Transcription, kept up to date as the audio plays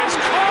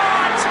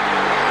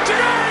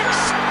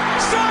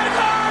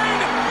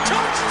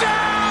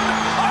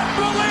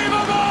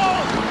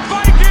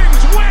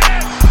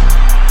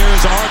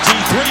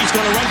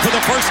for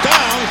the first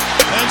down,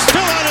 and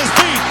still on his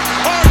feet.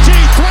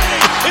 RG3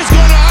 is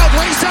going to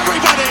outrace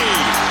everybody.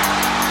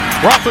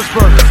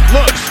 Roethlisberger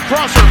looks,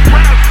 crosser,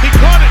 grabs, he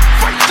caught it,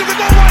 fights to the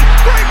goal line,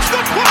 breaks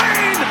the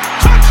plane,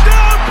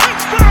 touchdown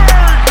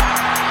Pittsburgh!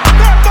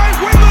 That might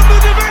win them the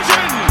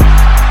division!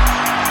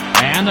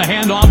 And the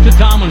handoff to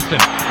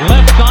Tomlinson,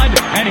 left side,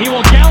 and he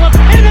will gallop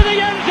into the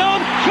end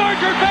zone.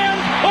 Charger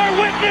fans are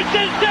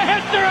witnesses to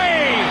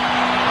history!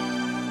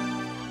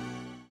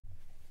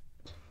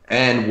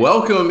 And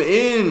welcome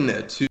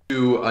in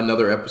to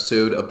another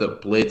episode of the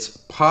Blitz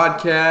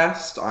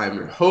podcast. I'm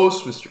your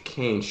host, Mr.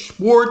 Kane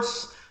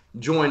Schwartz,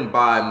 joined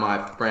by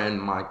my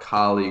friend, my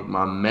colleague,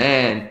 my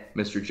man,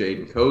 Mr.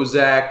 Jaden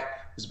Kozak,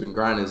 who's been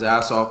grinding his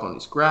ass off on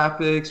these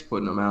graphics,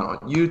 putting them out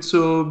on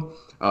YouTube.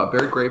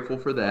 Very grateful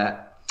for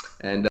that.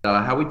 And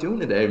how we doing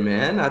today,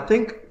 man? I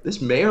think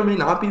this may or may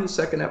not be the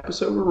second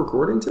episode we're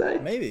recording today.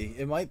 Maybe.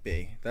 It might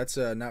be. That's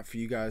not for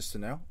you guys to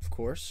know, of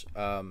course.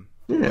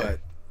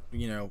 But,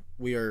 you know,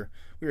 we are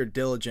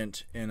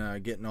diligent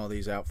in getting all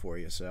these out for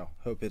you, so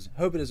hope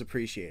it is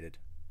appreciated.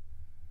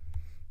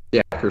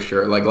 Yeah, for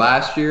sure. Like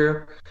last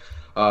year,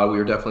 we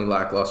were definitely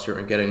lackluster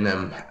in getting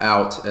them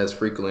out as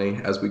frequently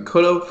as we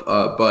could have.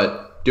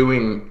 But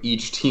doing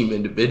each team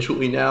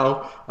individually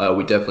now,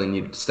 we definitely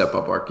need to step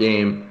up our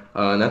game.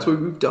 And that's what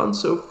we've done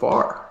so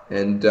far.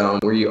 And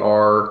we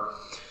are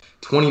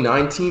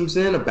 29 teams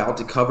in, about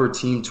to cover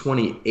team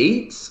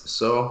 28.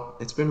 So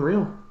it's been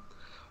real.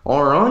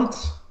 All right.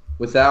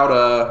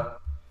 Without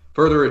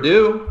further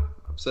ado,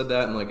 I've said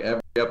that in like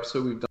every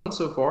episode we've done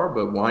so far,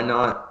 but why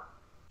not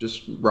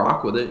just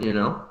rock with it, you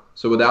know?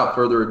 So without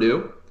further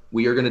ado,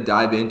 we are going to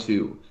dive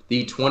into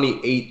the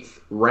 28th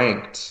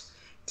ranked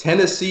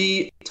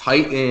Tennessee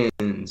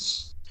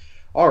Titans.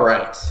 All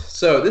right,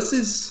 so this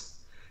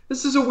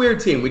is a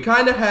weird team. We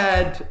kind of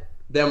had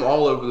them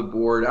all over the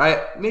board.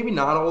 Maybe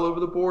not all over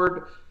the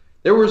board.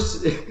 There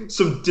was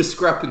some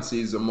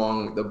discrepancies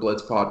among the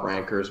Blitz Pod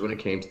rankers when it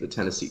came to the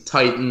Tennessee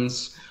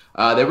Titans.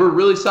 They were a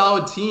really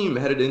solid team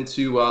headed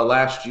into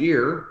last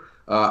year.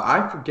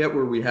 I forget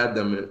where we had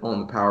them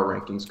on the power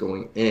rankings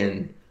going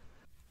in,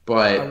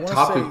 but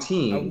top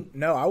 15.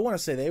 I want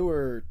to say they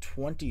were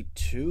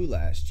 22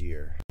 last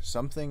year,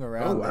 something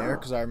around there.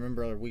 Because I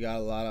remember we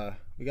got a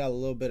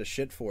little bit of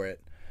shit for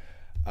it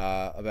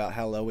about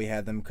how low we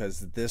had them. Because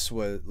this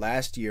was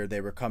last year,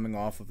 they were coming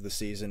off of the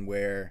season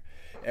where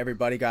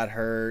everybody got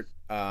hurt,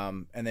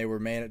 and they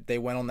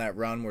went on that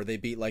run where they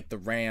beat like the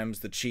Rams,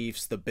 the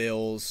Chiefs, the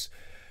Bills.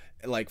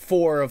 Like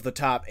 4 of the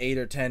top 8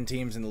 or 10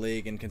 teams in the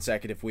league in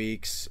consecutive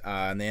weeks,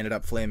 and they ended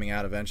up flaming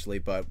out eventually,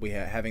 but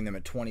having them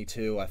at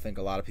 22, I think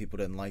a lot of people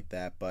didn't like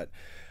that, but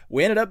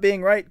we ended up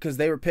being right because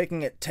they were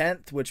picking at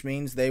 10th, which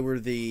means they were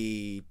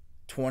the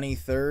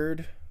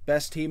 23rd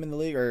best team in the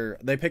league, or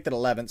they picked at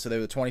 11th, so they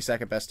were the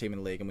 22nd best team in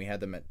the league, and we had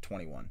them at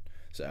 21,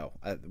 so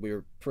we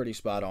were pretty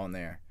spot on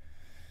there.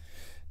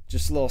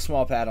 Just a little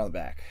small pat on the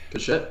back.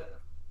 Good shit.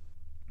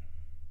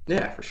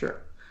 Yeah, for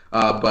sure.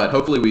 But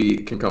hopefully we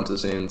can come to the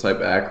same type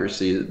of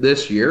accuracy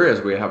this year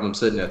as we have them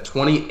sitting at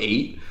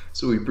 28.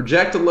 So we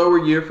project a lower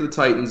year for the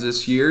Titans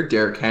this year.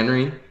 Derrick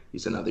Henry,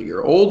 he's another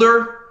year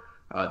older.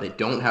 They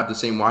don't have the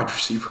same wide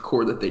receiver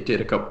core that they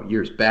did a couple of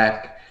years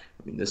back.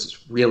 I mean, this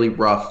is really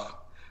rough.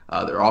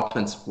 Their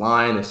offensive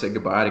line, they said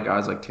goodbye to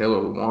guys like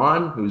Taylor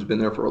Lewan, who's been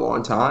there for a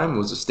long time,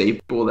 was a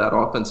staple of that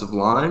offensive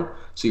line.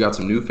 So you got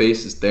some new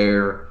faces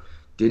there.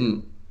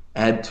 Didn't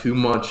add too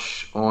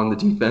much on the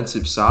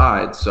defensive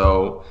side.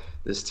 So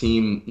this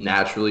team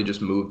naturally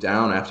just moved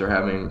down after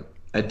having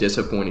a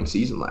disappointing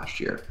season last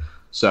year.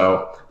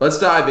 So let's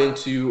dive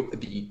into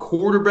the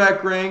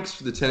quarterback ranks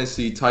for the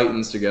Tennessee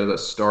Titans to get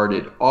us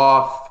started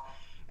off.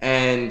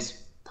 And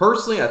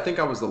personally, I think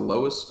I was the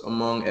lowest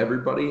among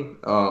everybody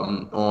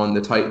on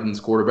the Titans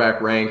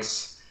quarterback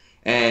ranks.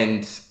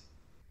 And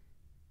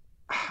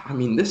I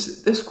mean,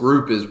 this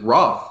group is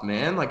rough,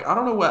 man. Like I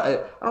don't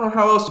know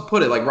how else to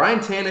put it. Like Ryan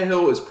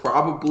Tannehill is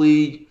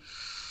probably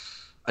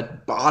a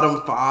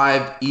bottom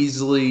 5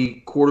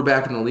 easily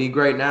quarterback in the league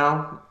right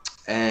now,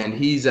 and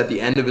he's at the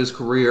end of his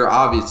career.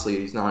 Obviously,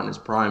 he's not in his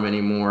prime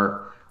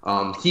anymore.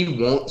 He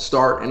won't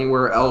start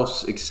anywhere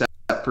else except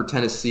for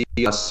Tennessee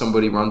unless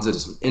somebody runs into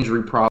some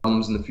injury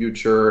problems in the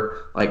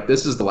future. Like,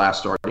 this is the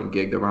last starting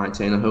gig that Ryan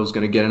Tannehill is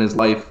going to get in his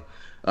life.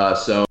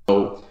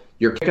 So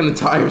you're kicking the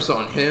tires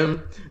on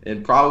him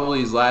and probably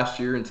his last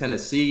year in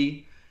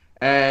Tennessee.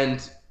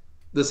 And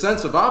the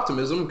sense of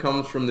optimism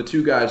comes from the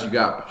 2 guys you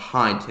got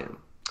behind him.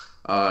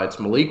 It's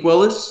Malik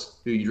Willis,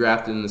 who you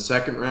drafted in the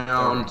second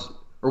round,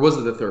 or was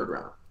it the third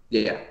round?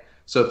 Yeah.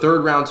 So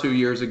third round 2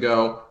 years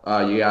ago,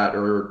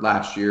 or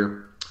last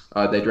year,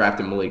 they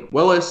drafted Malik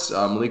Willis.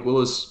 Malik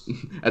Willis,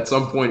 at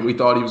some point, we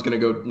thought he was going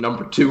to go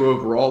number 2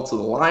 overall to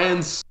the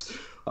Lions.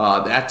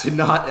 That did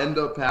not end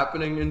up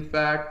happening, in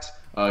fact.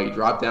 He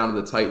dropped down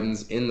to the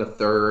Titans in the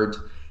third,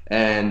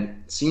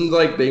 and it seemed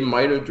like they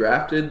might have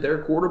drafted their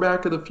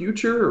quarterback of the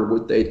future, or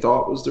what they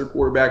thought was their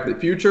quarterback of the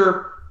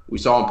future. We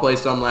saw him play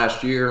some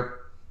last year.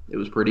 It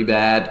was pretty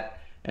bad.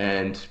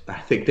 And I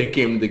think they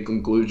came to the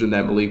conclusion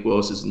that Malik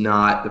Willis is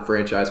not the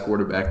franchise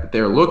quarterback that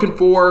they're looking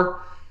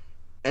for.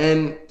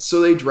 And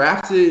so they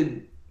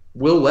drafted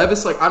Will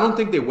Levis. Like, I don't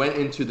think they went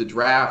into the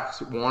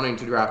draft wanting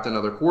to draft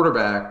another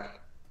quarterback,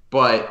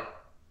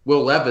 but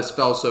Will Levis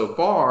fell so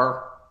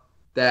far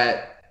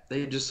that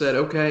they just said,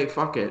 okay,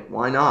 fuck it,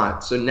 why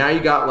not? So now you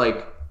got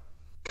like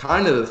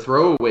kind of the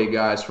throwaway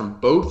guys from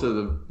both of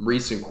the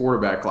recent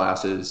quarterback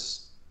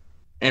classes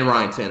and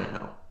Ryan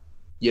Tannehill,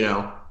 you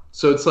know?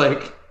 So it's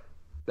like,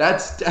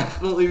 that's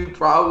definitely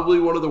probably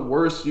one of the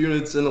worst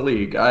units in the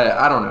league.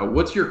 I don't know.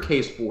 What's your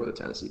case for the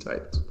Tennessee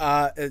Titans?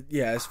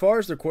 Yeah, as far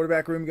as their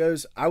quarterback room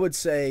goes, I would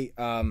say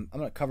I'm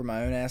going to cover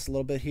my own ass a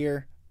little bit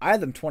here. I had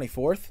them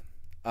 24th.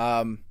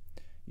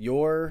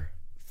 Your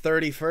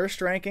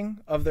 31st ranking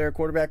of their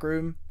quarterback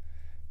room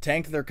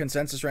tanked their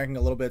consensus ranking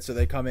a little bit, so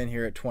they come in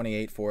here at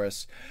 28 for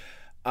us.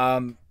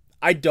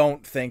 I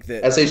don't think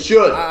that – as they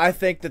should. I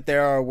think that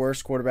there are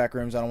worse quarterback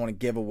rooms. I don't want to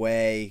give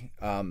away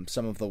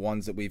some of the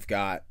ones that we've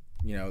got,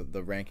 you know,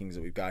 the rankings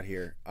that we've got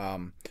here.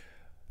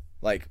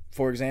 Like,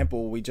 for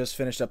example, we just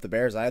finished up the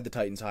Bears. I had the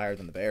Titans higher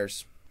than the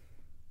Bears.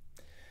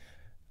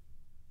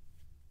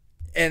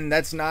 And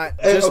that's not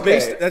just okay.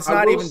 based – that's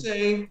not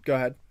even – go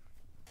ahead.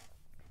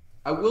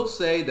 I will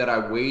say that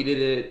I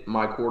weighted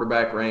my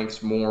quarterback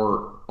ranks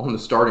more on the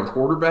starting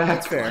quarterback.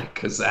 That's fair.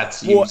 Because that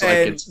seems like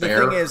it's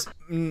fair. The thing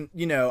is,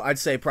 you know, I'd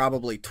say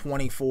probably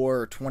 24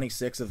 or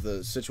 26 of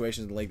the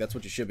situations in the league, that's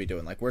what you should be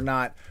doing. Like, we're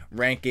not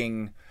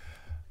ranking,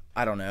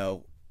 I don't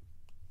know,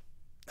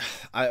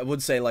 I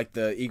would say like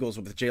the Eagles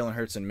with Jalen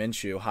Hurts and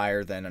Minshew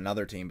higher than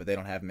another team, but they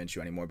don't have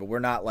Minshew anymore. But we're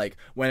not like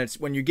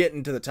when you get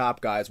into the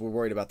top guys, we're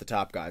worried about the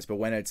top guys. But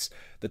when it's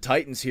the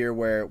Titans here,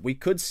 where we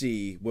could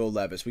see Will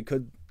Levis,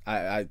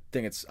 I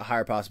think it's a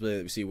higher possibility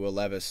that we see Will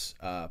Levis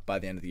by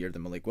the end of the year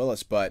than Malik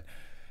Willis. But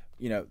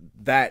you know,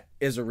 that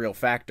is a real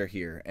factor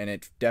here, and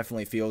it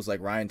definitely feels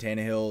like Ryan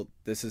Tannehill,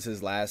 this is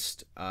his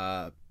last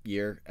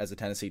year as a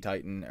Tennessee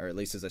Titan, or at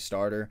least as a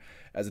starter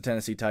as a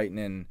Tennessee Titan,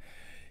 and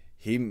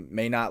he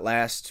may not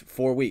last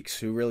 4 weeks.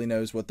 Who really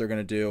knows what they're going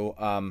to do?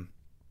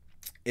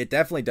 It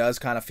definitely does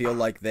kind of feel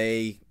like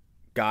they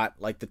got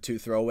like the two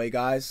throwaway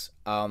guys.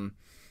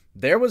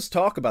 There was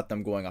talk about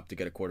them going up to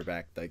get a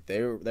quarterback. Like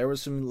there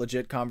was some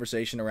legit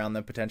conversation around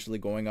them potentially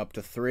going up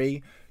to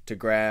 3 to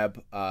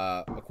grab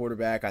a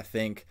quarterback. I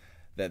think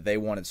that they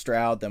wanted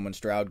Stroud. Then when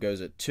Stroud goes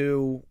at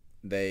 2,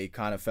 they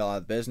kind of fell out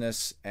of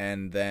business,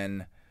 and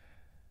then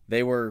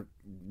they were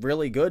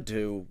really good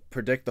to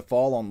predict the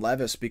fall on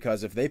Levis,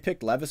 because if they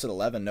picked Levis at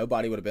 11,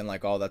 nobody would have been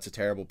like, oh, that's a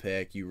terrible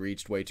pick. You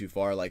reached way too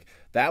far. Like,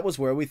 that was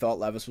where we thought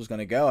Levis was going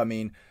to go. I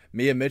mean,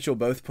 me and Mitchell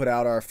both put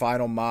out our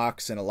final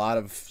mocks, and a lot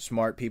of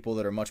smart people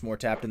that are much more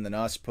tapped in than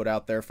us put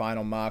out their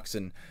final mocks,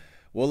 and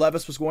Will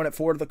Levis was going at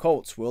 4 to the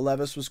Colts. Will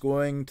Levis was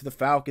going to the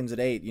Falcons at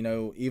 8. You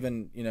know,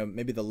 even, you know,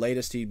 maybe the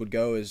latest he would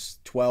go is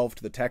 12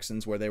 to the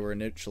Texans, where they were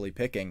initially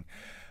picking.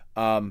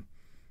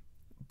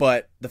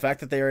 But the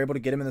fact that they were able to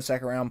get him in the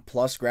second round,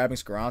 plus grabbing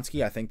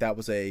Skoronski, I think that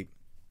was a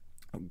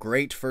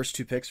great first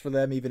 2 picks for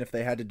them, even if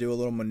they had to do a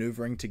little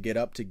maneuvering to get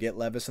up to get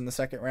Levis in the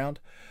second round.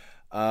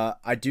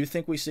 I do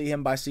think we see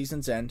him by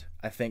season's end.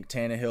 I think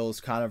Tannehill's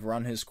kind of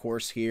run his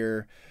course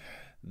here.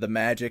 The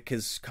magic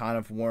has kind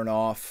of worn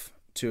off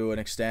to an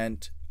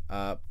extent.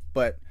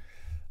 But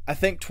I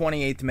think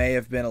 28th may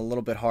have been a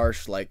little bit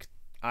harsh. Like,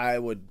 I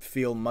would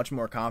feel much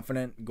more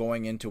confident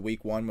going into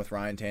week 1 with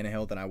Ryan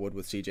Tannehill than I would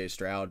with CJ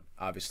Stroud.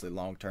 Obviously,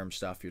 long-term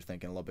stuff, you're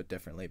thinking a little bit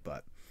differently,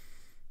 but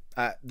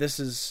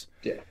it's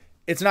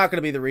not going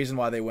to be the reason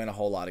why they win a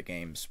whole lot of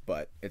games,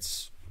 but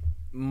it's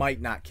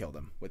might not kill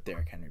them with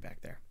Derrick Henry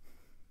back there.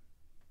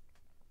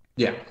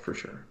 Yeah, for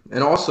sure.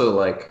 And also,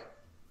 like,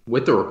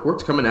 with the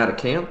reports coming out of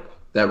camp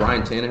that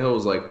Ryan Tannehill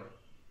is, like,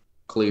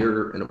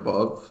 clear and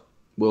above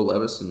Will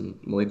Levis and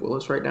Malik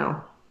Willis right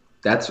now,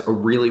 that's a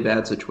really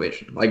bad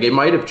situation. Like, it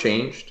might have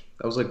changed.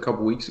 That was like a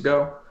couple weeks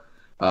ago.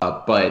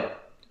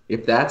 But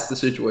if that's the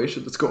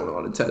situation that's going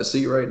on in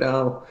Tennessee right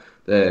now,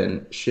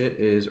 then shit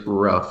is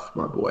rough,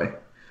 my boy.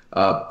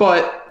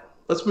 But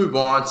let's move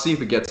on, see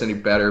if it gets any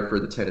better for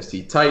the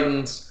Tennessee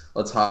Titans.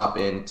 Let's hop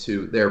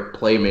into their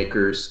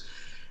playmakers.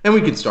 And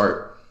we can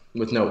start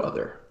with no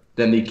other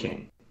than the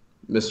king,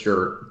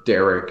 Mr.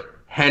 Derrick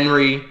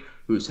Henry,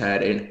 who's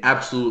had an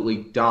absolutely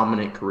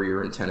dominant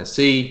career in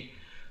Tennessee.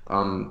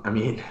 I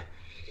mean,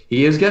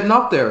 he is getting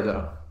up there,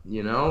 though.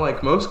 You know,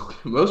 like most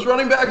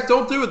running backs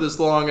don't do it this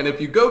long. And if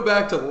you go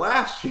back to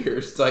last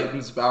year's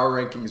Titans Power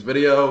Rankings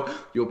video,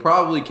 you'll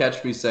probably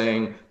catch me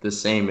saying the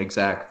same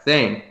exact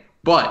thing.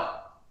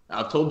 But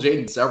I've told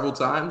Jaden several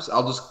times,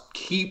 I'll just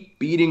keep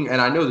beating,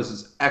 and I know this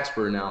is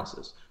expert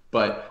analysis,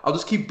 but I'll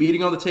just keep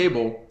beating on the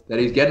table that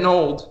he's getting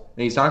old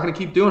and he's not going to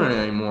keep doing it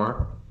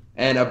anymore.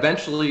 And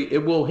eventually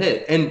it will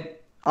hit. And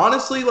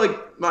honestly,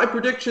 like, my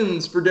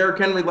predictions for Derrick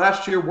Henry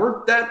last year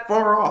weren't that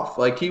far off.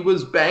 Like, he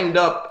was banged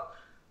up,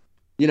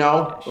 you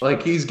know,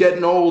 like, he's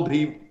getting old.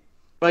 He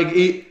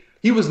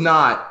was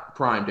not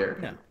prime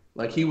Derrick Henry.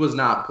 Like, he was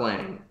not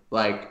playing,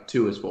 like,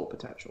 to his full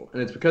potential.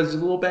 And it's because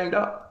he's a little banged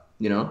up,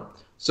 you know?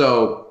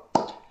 So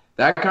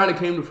that kind of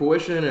came to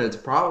fruition, and it's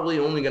probably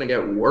only going to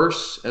get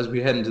worse as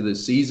we head into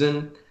this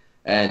season.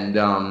 And,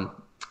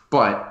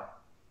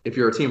 but if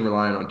you're a team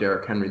relying on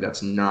Derrick Henry,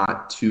 that's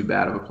not too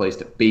bad of a place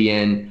to be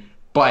in.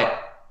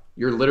 But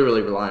you're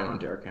literally relying on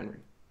Derrick Henry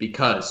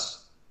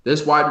because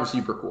this wide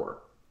receiver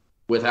core,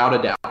 without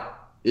a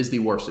doubt, is the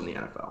worst in the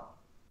NFL.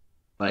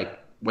 Like,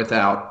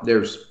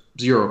 there's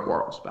zero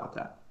quarrels about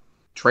that.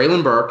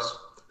 Treylon Burks,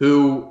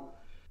 who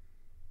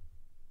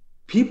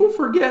people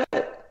forget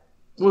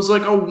was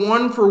like a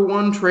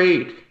 1-for-1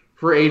 trade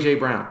for A.J.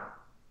 Brown.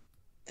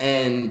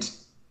 And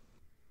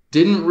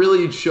didn't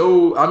really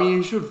show, I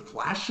mean, he showed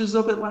flashes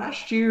of it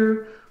last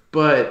year,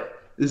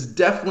 but it's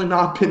definitely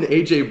not been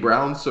A.J.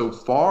 Brown so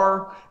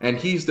far, and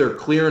he's their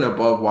clear and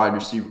above wide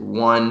receiver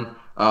one.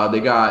 They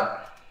got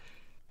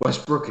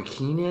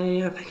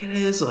Westbrook-Akine, I think it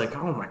is. Like,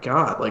 oh my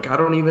God, like, I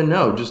don't even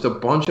know. Just a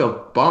bunch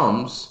of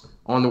bums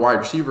on the wide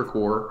receiver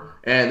core.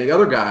 And the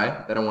other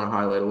guy that I want to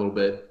highlight a little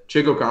bit,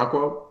 Chig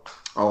Okonkwo,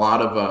 a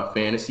lot of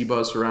fantasy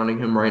buzz surrounding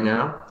him right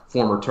now.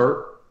 Former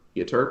Terp,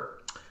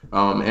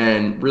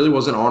 and really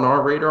wasn't on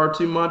our radar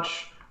too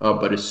much,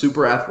 but is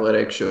super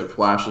athletic, showed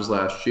flashes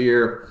last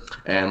year,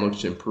 and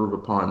looks to improve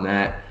upon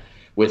that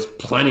with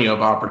plenty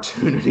of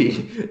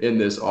opportunity in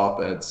this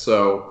offense.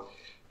 So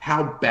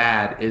how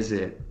bad is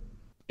it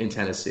in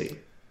Tennessee?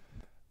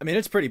 I mean,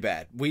 it's pretty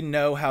bad. We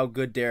know how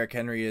good Derrick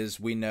Henry is.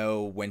 We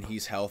know when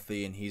he's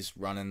healthy and he's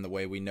running the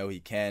way we know he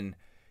can.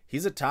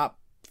 He's a top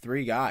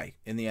 3 guy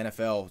in the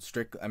NFL.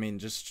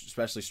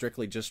 Especially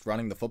strictly just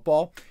running the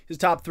football. He's a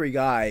top 3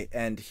 guy,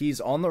 and he's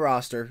on the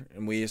roster,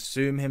 and we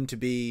assume him to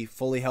be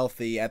fully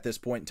healthy at this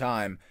point in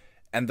time,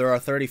 and they're our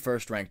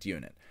 31st ranked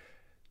unit.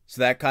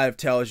 So that kind of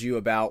tells you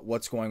about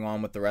what's going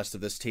on with the rest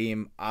of this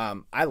team.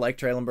 I like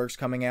Treylon Burks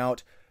coming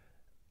out.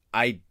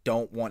 I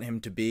don't want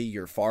him to be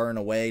your far and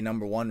away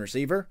number 1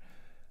 receiver,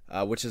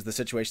 which is the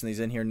situation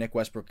he's in here. Nick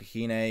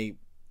Westbrook-Akine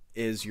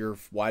is your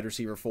wide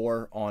receiver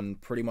 4 on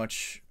pretty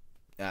much,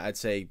 I'd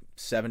say,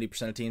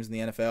 70% of teams in the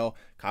NFL.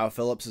 Kyle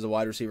Phillips is a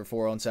wide receiver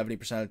 4 on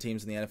 70% of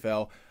teams in the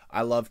NFL.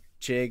 I love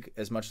Chig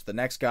as much as the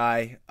next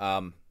guy.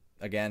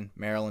 Again,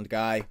 Maryland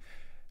guy.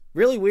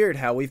 Really weird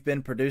how we've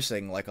been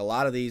producing like a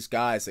lot of these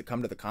guys that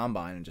come to the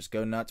combine and just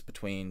go nuts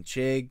between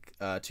Chig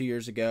 2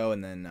 years ago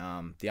and then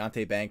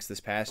Deonte Banks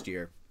this past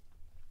year.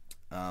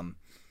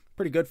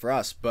 Pretty good for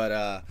us,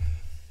 but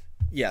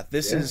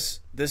this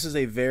is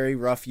a very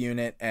rough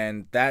unit,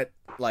 and that,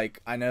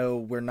 like, I know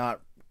we're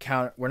not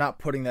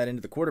putting that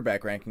into the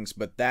quarterback rankings,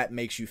 but that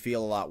makes you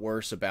feel a lot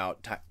worse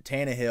about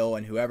Tannehill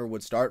and whoever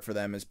would start for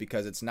them, is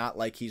because it's not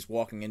like he's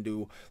walking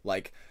into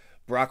like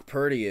Brock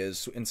Purdy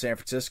is in San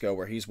Francisco,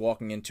 where he's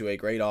walking into a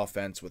great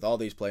offense with all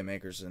these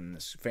playmakers and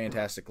this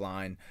fantastic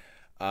line.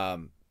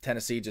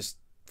 Tennessee just,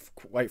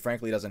 quite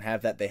frankly, doesn't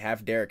have that. They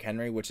have Derrick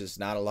Henry, which is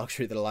not a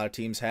luxury that a lot of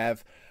teams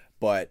have,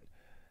 but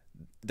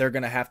they're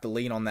going to have to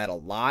lean on that a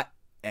lot.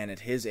 And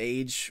at his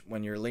age,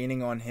 when you're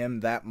leaning on him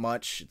that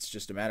much, it's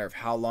just a matter of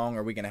how long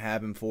are we going to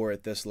have him for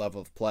at this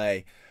level of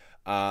play.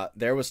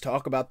 There was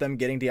talk about them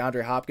getting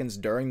DeAndre Hopkins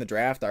during the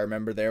draft. I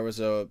remember there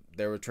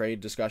were trade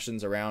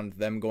discussions around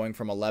them going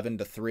from 11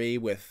 to 3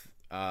 with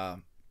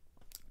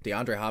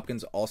DeAndre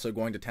Hopkins also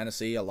going to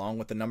Tennessee along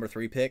with the number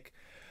 3 pick.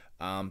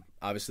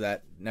 Obviously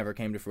that never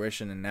came to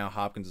fruition, and now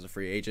Hopkins is a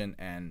free agent,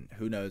 and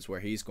who knows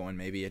where he's going.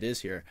 Maybe it is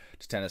here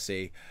to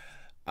Tennessee.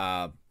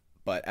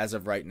 But as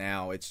of right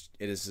now, it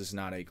is just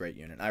not a great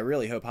unit. I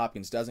really hope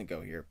Hopkins doesn't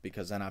go here,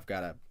 because then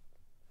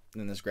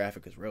then this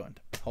graphic is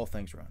ruined. The whole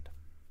thing's ruined.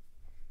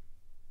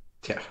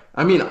 Yeah.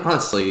 I mean,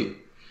 honestly,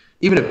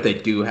 even if they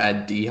do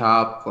add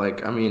D-Hop,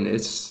 like, I mean,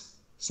 it's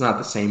not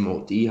the same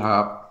old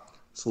D-Hop.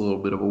 It's a little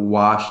bit of a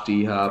wash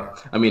D-Hop.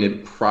 I mean,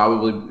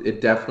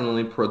 it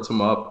definitely puts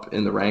him up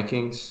in the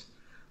rankings.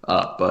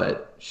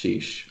 But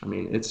sheesh. I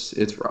mean,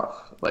 it's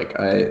rough. Like,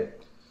 I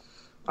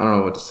don't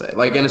know what to say.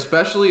 Like, and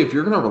especially if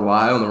you're going to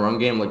rely on the run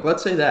game, like,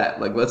 let's say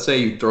that. Like, let's say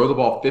you throw the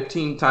ball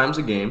 15 times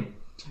a game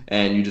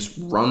and you just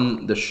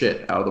run the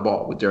shit out of the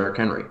ball with Derrick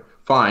Henry.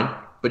 Fine,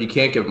 but you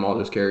can't give him all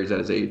those carries at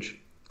his age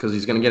because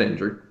he's going to get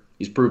injured.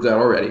 He's proved that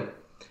already.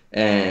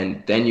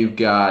 And then you've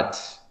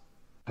got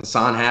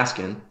Hassan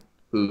Haskin,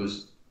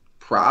 who's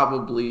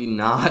probably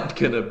not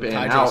going to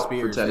pan out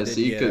for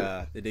Tennessee.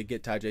 They did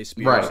get Tyjae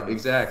Spears right, in the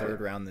exactly. 3rd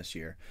round this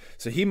year.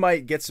 So he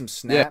might get some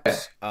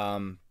snaps,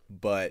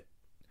 but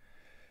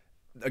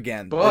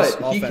again,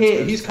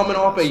 he's coming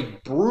off a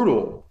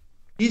brutal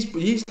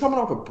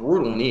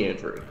knee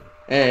injury.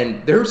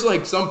 And there's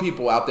like some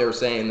people out there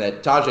saying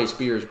that Tyjae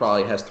Spears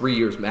probably has 3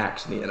 years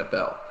max in the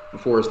NFL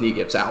before his knee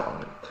gives out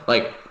on him.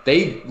 Like,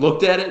 they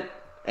looked at it,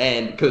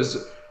 and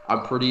because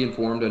I'm pretty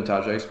informed on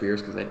Tyjae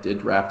Spears because I did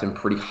draft him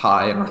pretty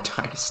high in our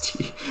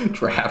Dynasty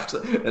draft,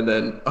 and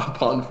then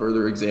upon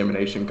further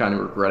examination, kind of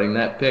regretting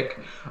that pick.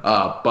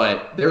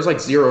 But there's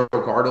like 0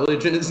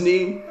 cartilage in his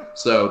knee,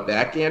 so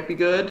that can't be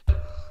good.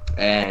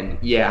 And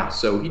yeah,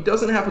 so he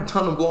doesn't have a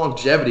ton of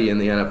longevity in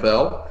the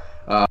NFL.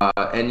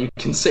 And you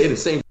can say the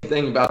same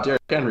thing about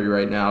Derrick Henry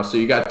right now. So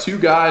you got 2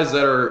 guys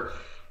that are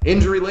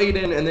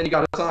injury-laden, and then you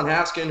got Hassan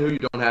Haskin, who you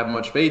don't have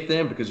much faith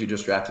in because you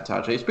just drafted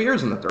Tyjae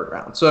Spears in the 3rd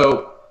round.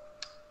 So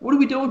what are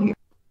we doing here?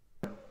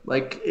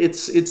 Like,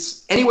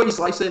 it's any way you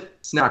slice it,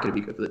 it's not going to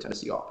be good for the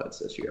Tennessee offense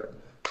this year.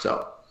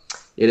 So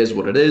it is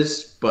what it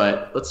is.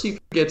 But let's see if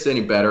it gets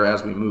any better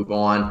as we move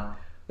on.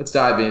 Let's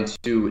dive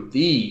into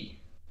the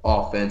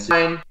offensive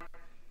line.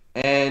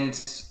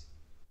 And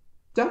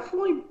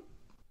definitely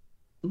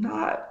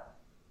not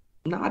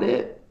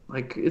it.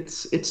 Like,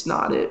 it's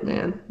not it,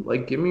 man.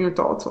 Like, give me your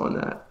thoughts on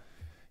that.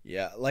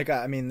 Yeah, like,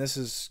 I mean, this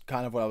is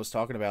kind of what I was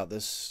talking about.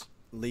 This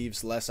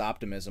leaves less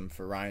optimism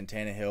for Ryan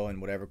Tannehill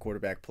and whatever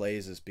quarterback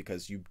plays, is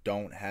because you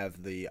don't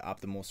have the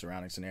optimal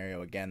surrounding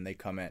scenario. Again, they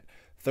come at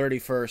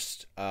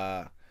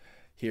 31st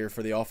here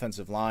for the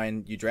offensive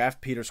line. You draft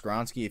Peter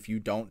Skoronski. If you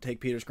don't take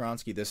Peter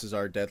Skoronski, this is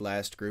our dead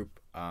last group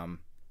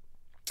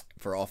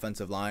for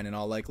offensive line in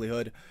all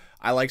likelihood.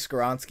 I like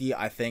Skoronski.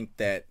 I think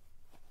that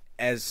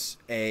as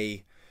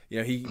a,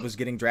 he was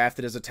getting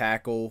drafted as a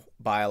tackle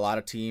by a lot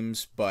of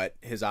teams, but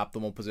his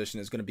optimal position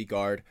is going to be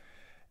guard.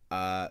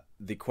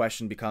 The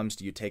question becomes,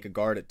 do you take a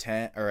guard at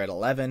 10 or at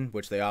 11,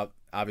 which they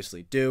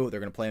obviously do. They're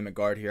going to play him at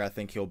guard here. I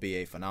think he'll be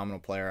a phenomenal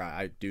player.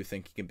 I do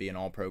think he can be an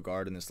all-pro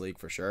guard in this league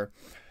for sure.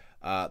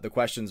 The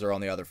questions are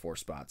on the other 4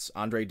 spots.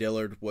 Andre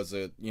Dillard was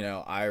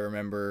I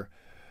remember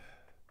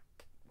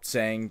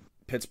saying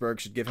Pittsburgh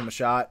should give him a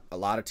shot. A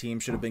lot of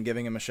teams should have been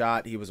giving him a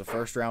shot. He was a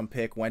first-round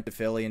pick, went to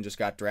Philly, and just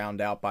got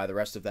drowned out by the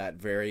rest of that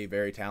very,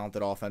 very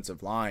talented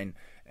offensive line.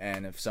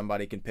 And if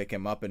somebody can pick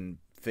him up and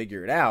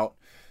figure it out,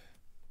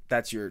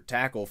 that's your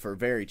tackle for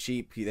very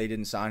cheap. They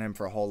didn't sign him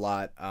for a whole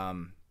lot.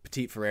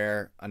 Petit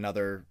Ferrer,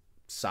 another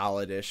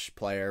solid-ish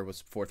player,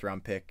 was a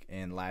 4th-round pick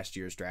in last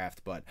year's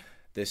draft, but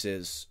this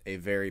is a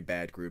very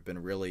bad group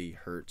and really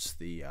hurts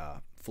the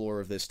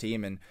floor of this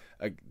team. And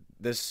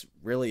this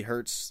really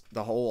hurts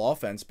the whole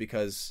offense,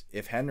 because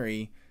if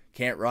Henry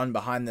can't run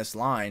behind this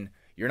line,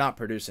 you're not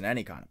producing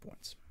any kind of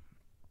points.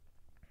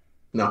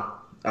 No,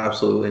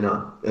 absolutely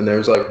not. And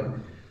there's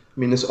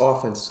this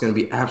offense is going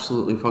to be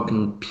absolutely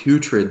fucking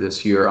putrid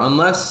this year,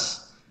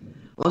 unless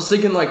they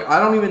can, I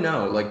don't even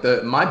know.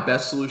 My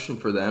best solution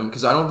for them,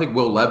 because I don't think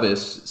Will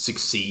Levis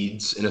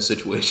succeeds in a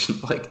situation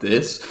like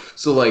this.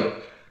 So,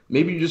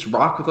 maybe you just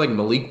rock with,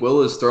 Malik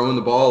Willis throwing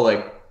the ball,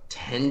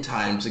 10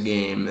 times a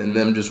game, and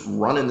them just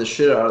running the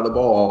shit out of the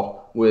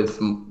ball with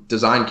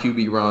design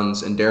QB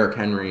runs and Derrick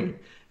Henry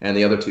and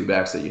the other 2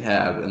 backs that you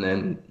have, and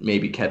then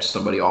maybe catch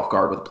somebody off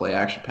guard with a play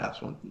action pass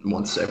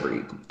once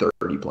every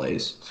 30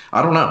 plays.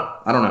 I don't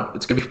know.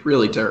 It's going to be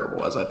really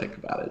terrible as I think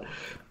about it.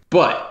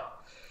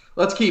 But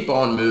let's keep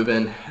on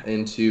moving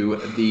into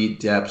the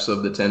depths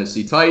of the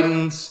Tennessee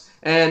Titans,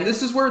 and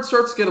this is where it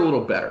starts to get a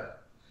little better.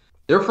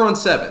 Their front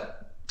 7.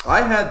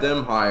 I had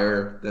them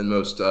higher than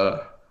most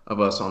of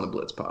us on the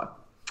Blitz pod.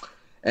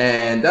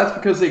 And that's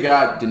because they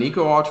got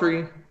Danico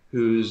Autry,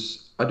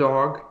 who's a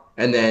dog,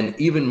 and then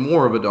even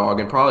more of a dog,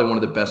 and probably one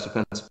of the best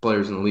defensive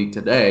players in the league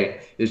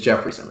today, is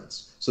Jeffrey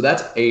Simmons. So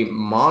that's a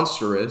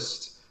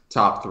monstrous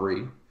top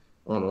 3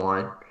 on the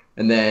line.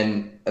 And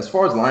then as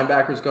far as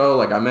linebackers go,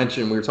 like I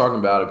mentioned, we were talking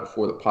about it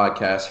before the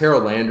podcast,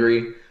 Harold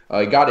Landry,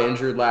 he got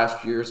injured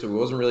last year, so he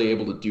wasn't really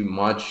able to do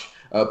much.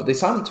 But they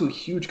signed him to a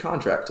huge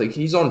contract.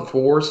 He's on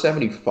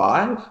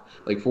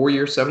 $475, 4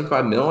 years,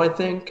 $75 million, I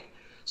think.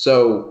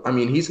 So,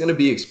 he's going to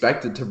be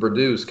expected to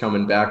produce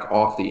coming back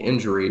off the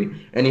injury,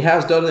 and he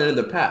has done it in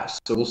the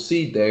past. So we'll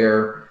see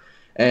there.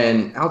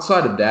 And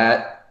outside of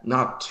that,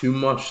 not too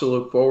much to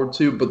look forward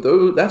to, but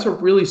that's a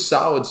really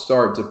solid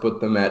start to put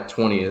them at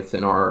 20th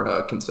in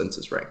our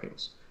consensus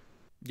rankings.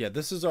 Yeah,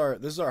 this is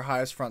our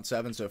highest front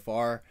 7 so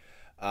far.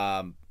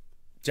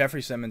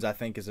 Jeffrey Simmons, I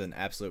think, is an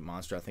absolute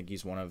monster. I think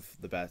he's one of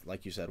the best,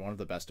 like you said, one of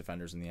the best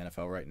defenders in the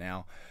NFL right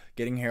now.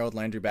 Getting Harold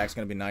Landry back is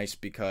going to be nice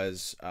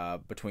because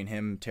between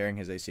him tearing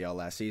his ACL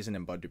last season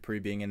and Bud Dupree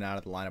being in and out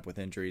of the lineup with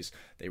injuries,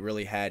 they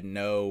really had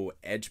no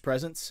edge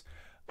presence.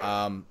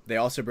 They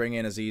also bring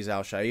in Azeez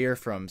Al-Shaair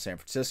from San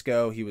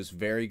Francisco. He was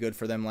very good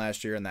for them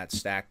last year in that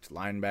stacked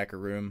linebacker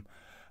room.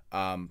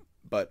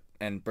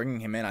 And bringing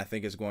him in, I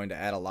think, is going to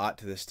add a lot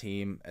to this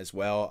team as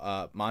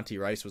well. Monty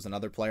Rice was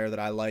another player that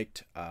I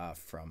liked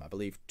from, I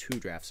believe, 2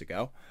 drafts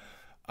ago.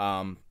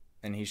 And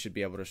he should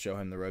be able to show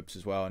him the ropes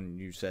as well. And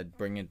you said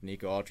bring in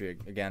Nico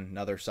Autry, again,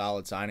 another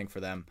solid signing for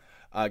them.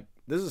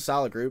 This is a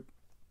solid group,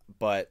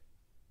 but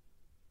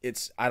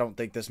I don't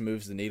think this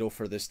moves the needle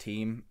for this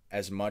team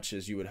as much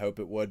as you would hope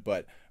it would.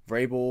 But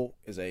Vrabel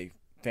is a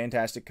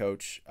fantastic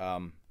coach,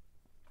 and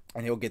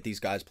he'll get these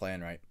guys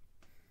playing right.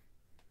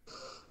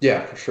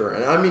 Yeah, for sure.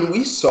 And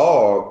we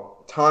saw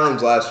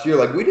times last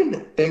year, we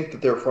didn't think that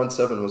their front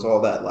 7 was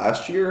all that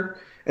last year.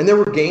 And there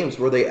were games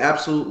where they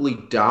absolutely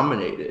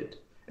dominated.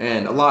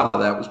 And a lot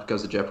of that was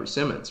because of Jeffrey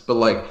Simmons.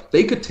 But,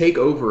 they could take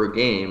over a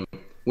game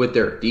with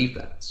their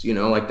defense.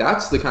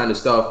 That's the kind of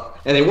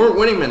stuff. And they weren't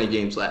winning many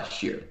games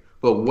last year.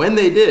 But when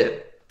they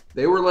did,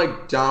 they were,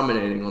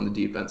 dominating on the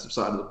defensive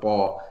side of the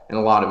ball. And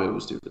a lot of it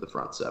was due to the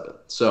front 7.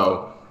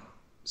 So,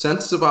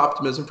 sense of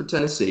optimism for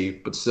Tennessee,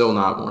 but still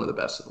not one of the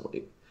best in the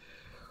league.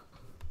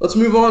 Let's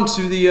move on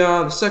to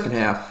the second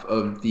half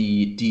of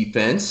the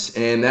defense,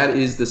 and that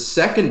is the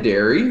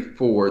secondary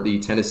for the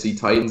Tennessee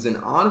Titans. And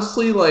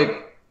honestly,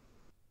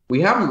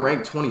 we have them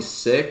ranked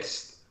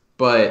 26th,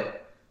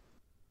 but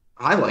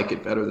I like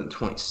it better than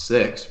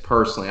 26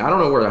 personally. I don't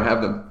know where I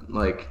have them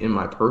like in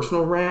my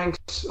personal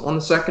ranks on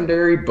the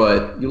secondary,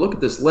 but you look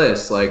at this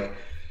list, like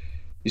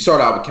you start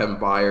out with Kevin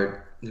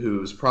Byard,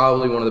 who's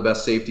probably one of the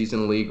best safeties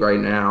in the league right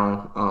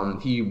now.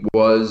 He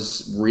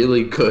was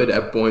really good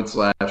at points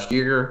last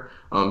year.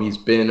 He's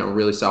been a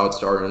really solid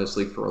starter in this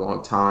league for a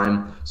long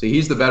time. So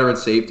he's the veteran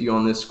safety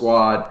on this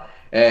squad.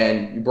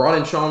 And you brought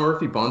in Sean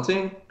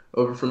Murphy-Bunting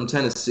over from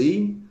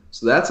Tennessee.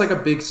 So that's like a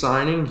big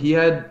signing. He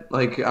had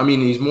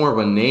he's more of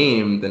a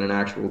name than an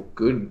actual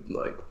good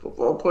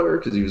football player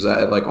because he was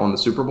on the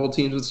Super Bowl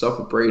teams and stuff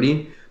with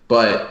Brady.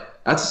 But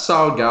that's a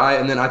solid guy.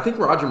 And then I think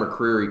Roger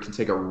McCreary can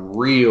take a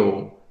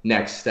real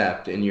next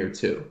step in year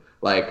 2.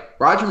 Like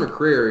Roger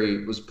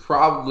McCreary was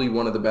probably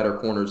one of the better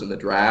corners in the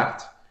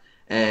draft,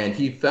 and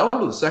he fell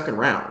to the second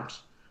round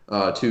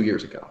 2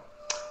 years ago,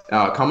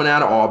 coming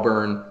out of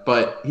Auburn.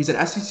 But he's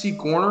an SEC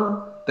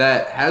corner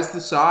that has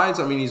the size.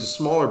 I mean, he's a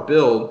smaller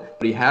build,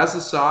 but he has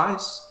the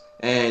size,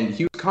 and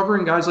he was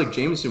covering guys like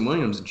Jameson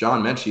Williams and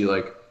John Mechie,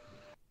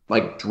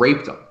 like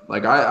draped them.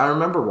 Like I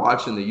remember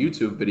watching the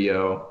YouTube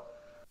video,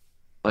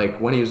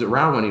 like when he was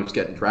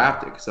getting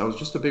drafted, because I was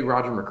just a big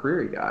Roger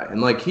McCreary guy,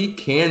 and like he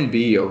can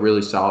be a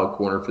really solid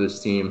corner for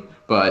this team.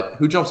 But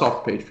who jumps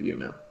off the page for you,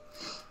 man?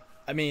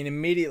 I mean,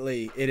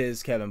 immediately it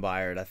is Kevin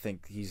Byard. I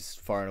think he's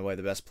far and away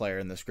the best player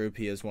in this group.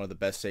 He is one of the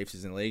best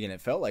safeties in the league, and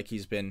it felt like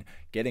he's been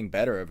getting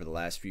better over the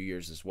last few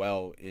years as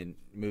well in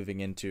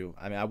moving into,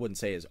 I mean, I wouldn't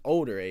say his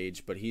older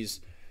age, but he's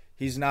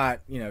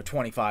not,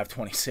 25,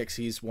 26.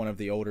 He's one of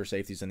the older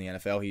safeties in the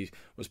NFL. He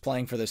was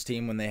playing for this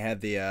team when they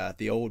had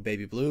the old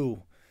baby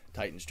blue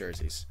Titans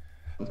jerseys.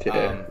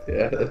 Yeah,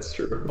 that's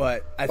true.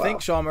 But I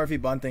think Sean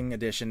Murphy-Bunting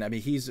addition, I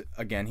mean,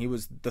 he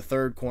was the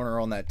third corner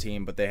on that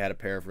team, but they had a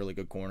pair of really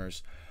good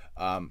corners.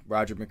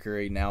 Roger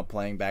McCreary now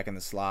playing back in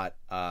the slot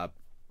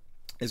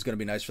is going to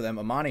be nice for them.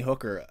 Amani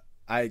Hooker,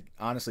 I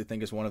honestly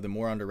think is one of the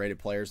more underrated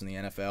players in the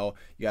NFL.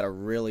 You got a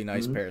really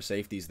nice pair of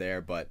safeties there,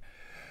 but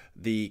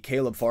the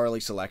Caleb Farley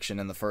selection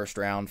in the first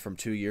round from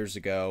 2 years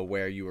ago,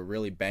 where you were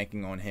really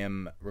banking on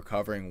him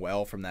recovering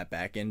well from that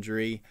back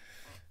injury,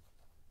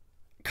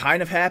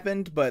 kind of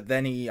happened, but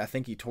then I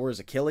think he tore his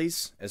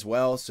Achilles as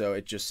well, so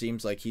it just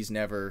seems like it's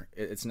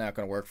not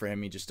going to work for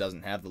him. He just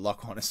doesn't have the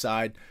luck on his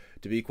side,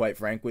 to be quite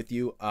frank with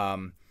you.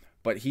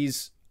 But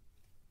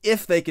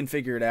if they can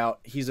figure it out,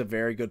 he's a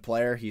very good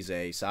player. He's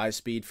a size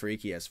speed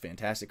freak. He has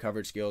fantastic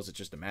coverage skills. It's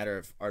just a matter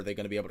of, are they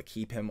going to be able to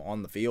keep him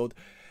on the field?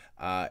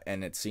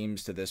 And it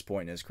seems to this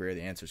point in his career,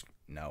 the answer is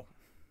no.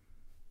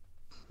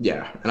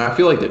 Yeah, and I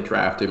feel like they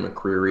drafted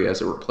McCreary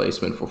as a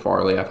replacement for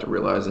Farley after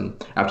realizing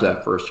after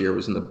that first year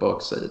was in the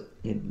books that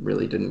it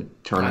really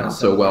didn't turn out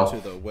so well. To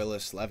the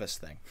Willis Levis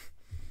thing.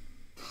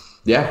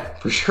 Yeah,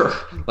 for sure.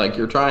 Like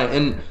you're trying,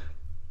 and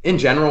in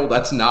general,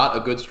 that's not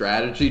a good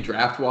strategy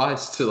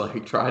draft-wise to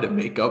try to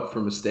make up for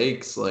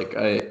mistakes.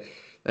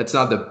 That's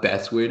not the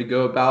best way to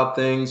go about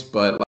things.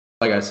 But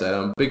like I said,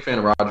 I'm a big fan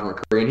of Roger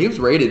McCreary, and he was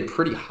rated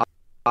pretty high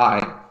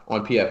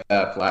on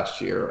PFF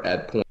last year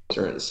at points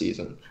during the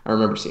season. I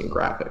remember seeing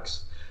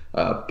graphics.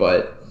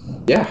 But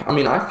yeah, I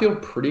mean, I feel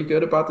pretty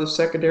good about this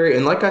secondary.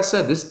 And like I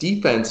said, this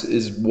defense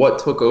is what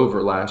took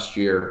over last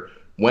year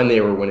when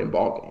they were winning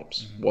ball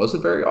games.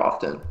 Wasn't very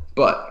often,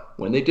 but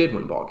when they did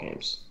win ball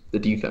games, the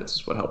defense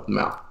is what helped them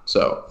out.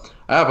 So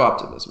I have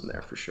optimism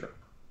there for sure.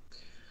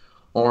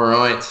 All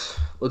right,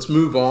 let's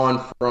move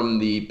on from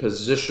the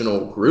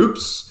positional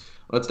groups.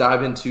 Let's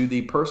dive into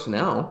the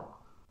personnel,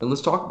 and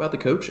let's talk about the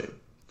coaching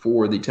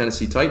for the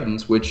Tennessee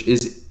Titans, which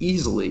is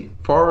easily,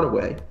 far and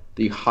away,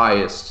 the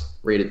highest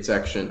rated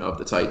section of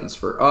the Titans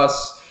for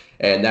us.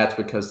 And that's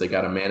because they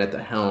got a man at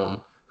the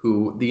helm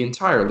who the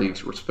entire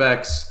league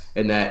respects,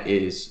 and that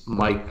is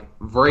Mike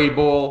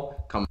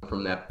Vrabel, coming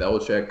from that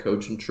Belichick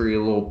coaching tree a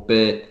little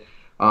bit.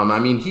 I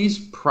mean, he's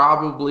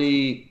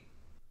probably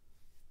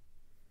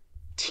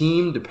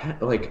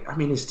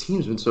his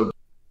team's been so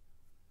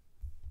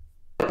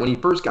good. When he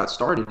first got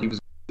started, he was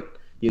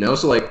good,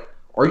 so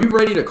are you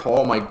ready to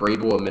call Mike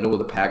Vrabel a middle of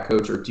the pack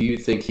coach, or do you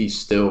think he's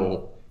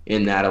still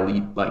in that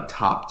elite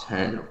top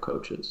 10 of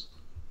coaches?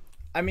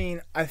 I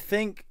mean, I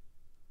think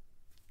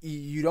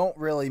you don't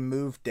really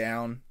move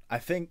down. I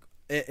think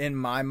in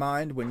my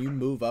mind, when you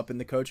move up in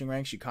the coaching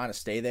ranks, you kind of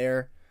stay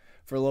there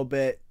for a little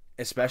bit,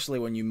 especially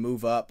when you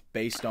move up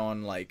based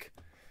on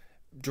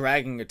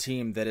dragging a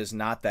team that is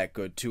not that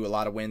good to a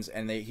lot of wins.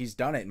 And he's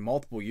done it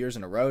multiple years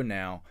in a row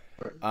now.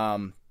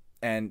 Right.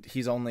 And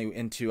he's only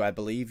into, I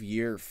believe,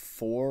 year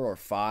 4 or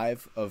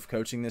 5 of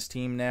coaching this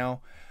team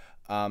now.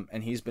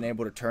 And he's been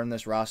able to turn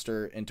this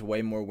roster into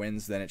way more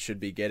wins than it should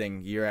be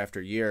getting year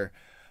after year.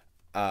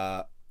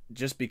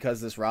 Just because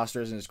this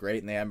roster isn't as great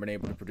and they haven't been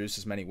able to produce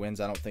as many wins,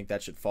 I don't think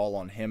that should fall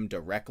on him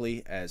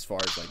directly as far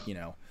as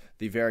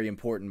the very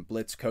important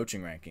Blitz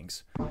coaching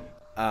rankings.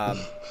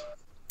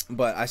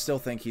 But I still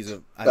think he's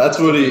a. That's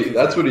what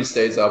he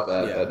stays up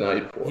at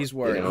night for. He's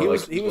worried. He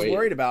was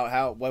worried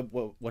about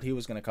what he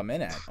was going to come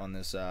in at on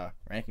this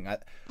ranking.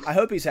 I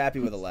hope he's happy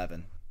with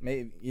 11.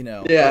 Maybe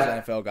those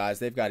NFL guys,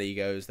 they've got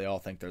egos. They all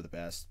think they're the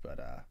best, but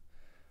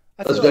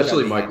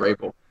especially Mike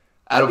Vrabel.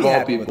 Out of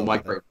all people,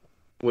 Mike Vrabel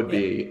would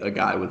be a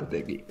guy with a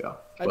big ego.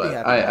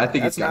 But I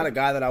think that's not a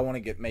guy that I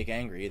want to make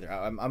angry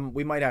either.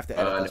 We might have to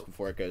edit this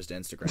before it goes to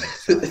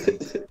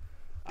Instagram. So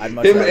I'd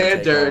much him rather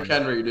and Derrick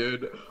Henry,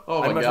 dude.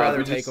 Oh my God. I'd much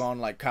rather take on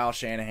like Kyle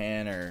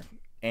Shanahan or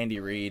Andy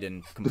Reid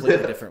in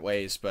completely different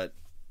ways, but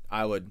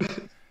I would,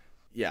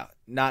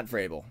 not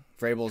Vrabel.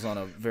 Vrabel's on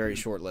a very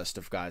short list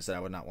of guys that I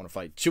would not want to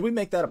fight. Should we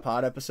make that a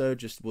pod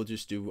episode? We'll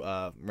just do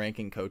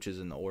ranking coaches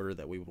in the order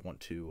that we would want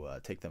to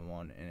take them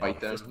on and fight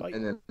them,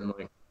 and then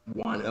like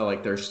one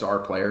like their star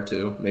player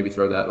too. Maybe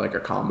throw that like a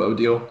combo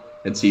deal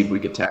and see if we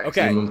could tag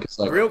team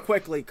them. Real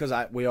quickly, because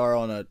we are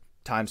on a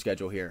time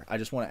schedule here. I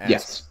just want to ask.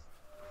 Yes.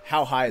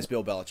 How high is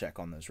Bill Belichick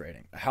on those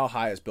ratings? How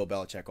high is Bill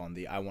Belichick on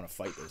the I want to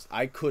fight this?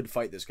 I could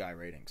fight this guy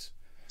ratings.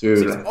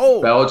 Dude,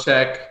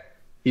 Belichick,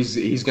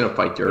 he's gonna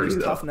fight dirty.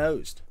 He's tough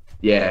nosed.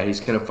 Yeah, he's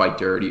gonna fight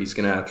dirty. He's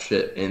gonna have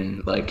shit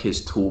in like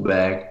his tool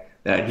bag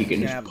that he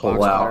can just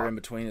pull out in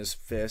between his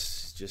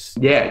fists.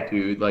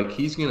 Dude, like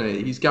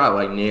he's got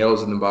like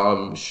nails in the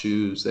bottom of his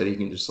shoes that he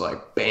can just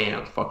like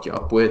bam fuck you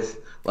up with.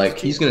 Like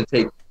he's gonna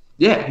take.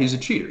 Yeah, he's a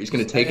cheater. He's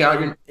gonna take out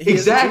your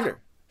exactly.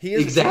 He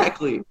is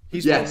exactly.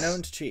 He's been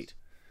known to cheat.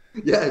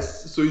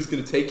 Yes, so he's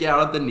going to take you out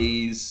at the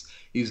knees.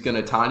 He's going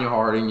to Tanya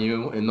Harding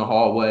you in the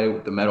hallway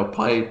with the metal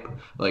pipe.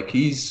 Like,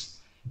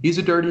 he's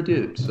a dirty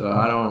dude. So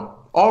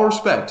all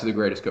respect to the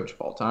greatest coach of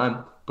all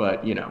time.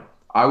 But,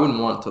 I wouldn't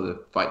want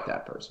to fight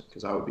that person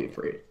because I would be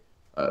afraid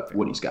of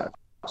what he's got in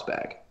his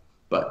bag.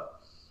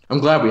 But I'm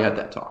glad we had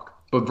that talk.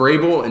 But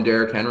Vrabel and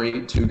Derrick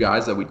Henry, two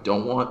guys that we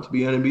don't want to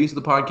be enemies of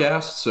the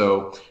podcast.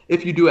 So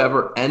if you do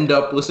ever end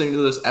up listening to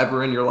this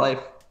ever in your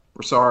life,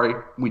 we're sorry.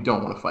 We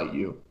don't want to fight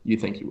you. You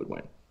think you would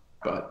win.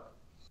 But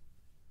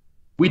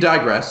we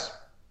digress.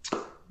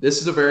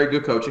 This is a very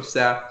good coaching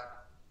staff.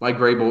 Mike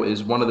Vrabel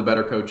is one of the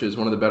better coaches,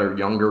 one of the better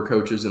younger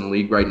coaches in the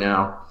league right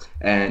now.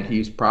 And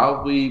he's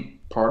probably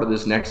part of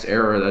this next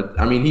era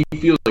he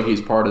feels like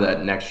he's part of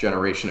that next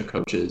generation of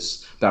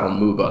coaches that'll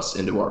move us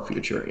into our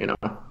future,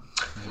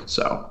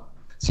 So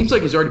it seems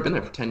like he's already been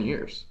there for 10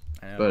 years.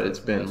 But it's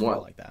been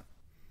what? Like that.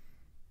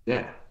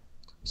 Yeah.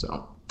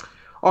 So,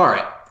 all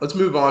right. Let's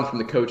move on from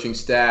the coaching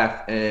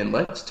staff and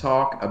let's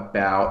talk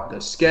about the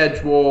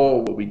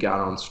schedule, what we got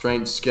on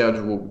strength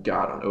schedule, what we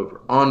got on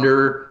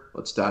over-under.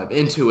 Let's dive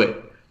into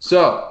it.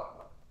 So,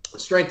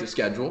 strength of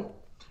schedule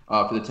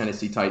for the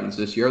Tennessee Titans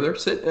this year, they're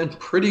sitting in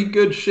pretty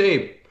good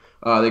shape.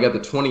 They got the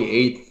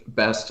 28th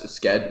best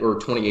schedule or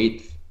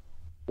 28th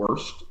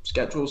worst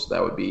schedule, so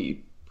that would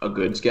be a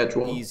good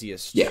schedule.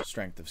 Easiest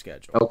strength of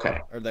schedule. Okay.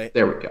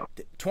 There we go.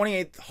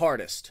 28th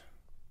hardest.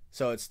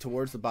 So it's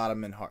towards the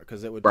bottom and hard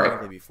because it would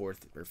probably be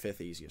 4th or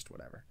 5th easiest,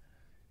 whatever.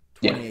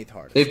 28th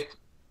hardest.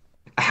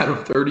 Out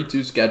of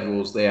 32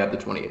 schedules, they have the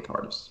 28th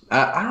hardest.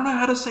 I don't know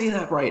how to say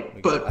that right,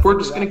 but we're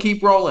just going to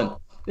keep rolling.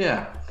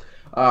 Yeah.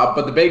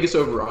 But the Vegas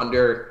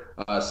over-under,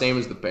 same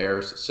as the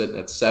Bears, sitting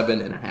at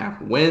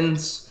 7.5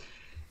 wins.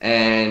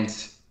 And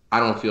I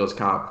don't feel as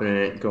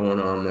confident going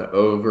on the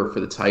over for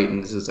the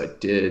Titans as I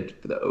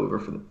did for the over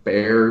for the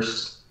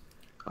Bears.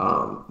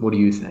 What do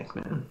you think,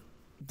 man?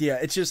 Yeah,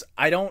 it's just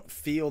I don't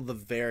feel the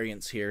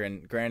variance here.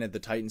 And granted, the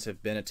Titans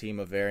have been a team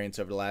of variance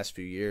over the last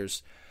few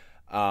years.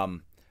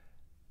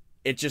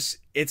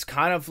 It's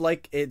kind of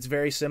like it's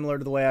very similar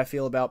to the way I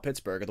feel about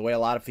Pittsburgh, or the way a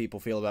lot of people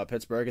feel about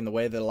Pittsburgh, and the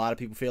way that a lot of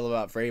people feel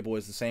about Vrabel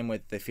is the same way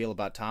that they feel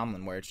about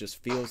Tomlin, where it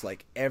just feels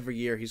like every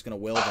year he's going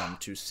to will them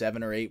to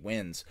 7 or 8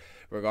 wins,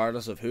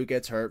 regardless of who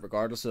gets hurt,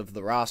 regardless of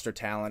the roster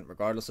talent,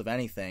 regardless of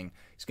anything.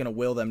 He's going to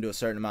will them to a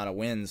certain amount of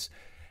wins.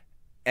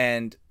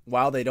 And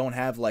while they don't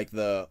have like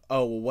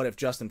what if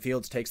Justin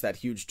Fields takes that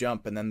huge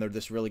jump and then they're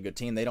this really good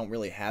team, they don't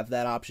really have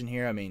that option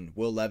here. I mean,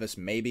 Will Levis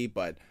maybe,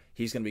 but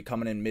he's going to be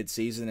coming in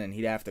mid-season and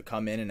he'd have to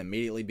come in and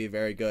immediately be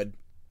very good.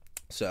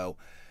 So,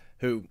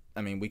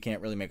 we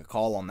can't really make a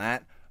call on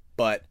that.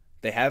 But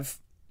they have,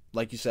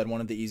 like you said,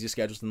 one of the easiest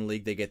schedules in the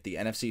league. They get the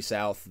NFC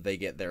South. They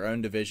get their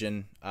own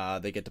division.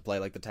 They get to play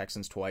like the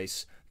Texans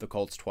twice, the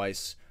Colts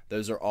twice.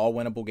 Those are all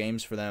winnable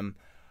games for them.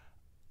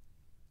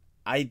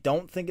 I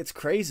don't think it's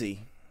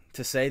crazy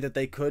to say that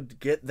they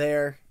could get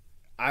there.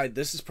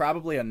 This is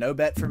probably a no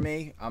bet for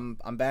me. I'm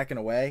backing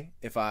away.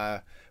 If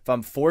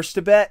I'm forced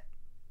to bet,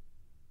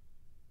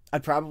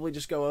 I'd probably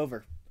just go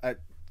over.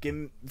 Give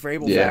him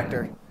Vrabel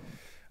factor.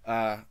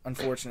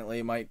 Unfortunately,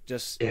 it might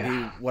just be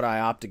what I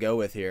opt to go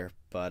with here,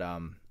 but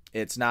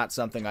it's not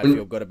something I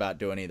feel good about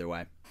doing either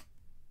way.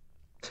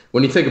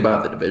 When you think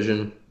about the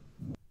division,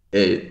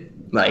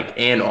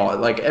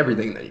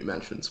 everything that you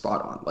mentioned,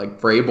 spot on. Like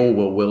Vrabel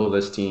will will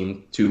this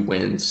team to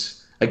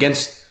wins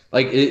against.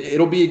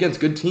 It'll be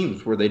against good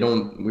teams where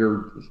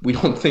we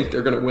don't think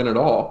they're going to win at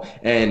all.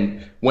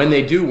 And when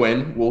they do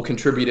win, we'll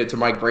contribute it to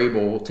Mike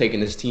Vrabel taking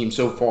this team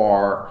so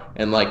far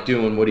and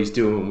doing what he's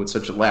doing with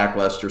such a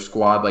lackluster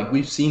squad.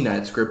 We've seen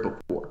that script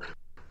before.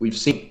 We've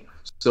seen.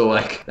 So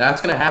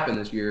that's going to happen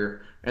this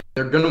year, and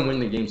they're going to win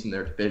the games in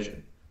their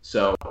division.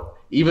 So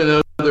even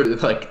though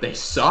they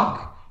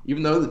suck,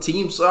 even though the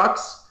team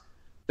sucks,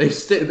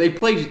 they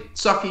play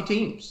sucky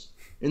teams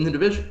in the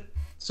division.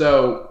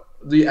 So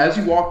as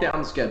you walk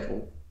down the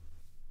schedule,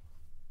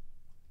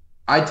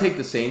 I'd take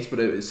the Saints,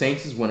 but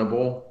Saints is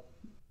winnable.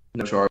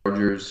 No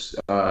Chargers,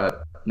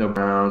 no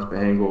Browns,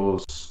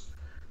 Bengals.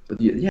 But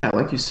yeah,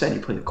 like you said,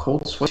 you play the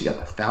Colts. You got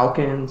the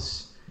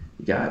Falcons.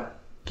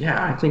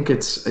 I think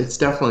it's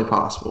definitely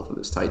possible for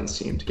this Titans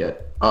team to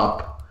get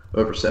up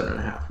over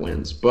 7.5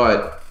 wins.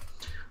 But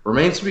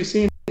remains to be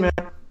seen, man.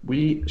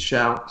 We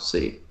shall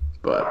see.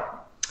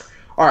 But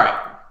all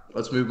right,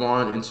 let's move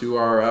on into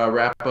our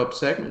wrap-up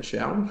segment,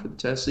 shall we, for the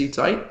Tennessee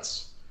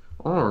Titans?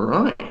 All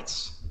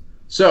right.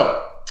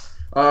 So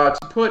to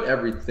put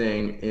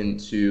everything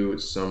into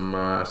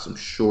some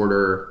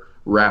shorter,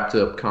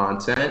 wrapped-up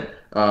content.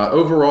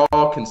 Overall,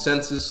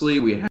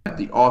 consensusly, we have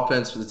the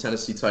offense for the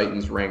Tennessee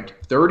Titans ranked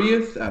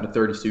 30th out of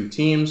 32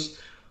 teams.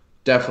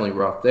 Definitely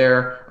rough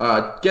there.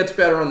 Gets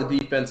better on the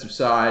defensive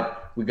side.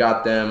 We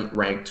got them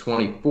ranked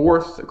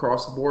 24th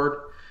across the board.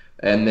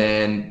 And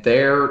then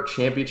their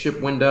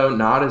championship window,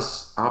 not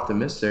as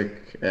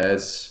optimistic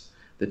as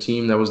the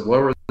team that was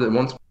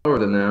once lower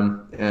than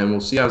them. And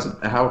we'll see how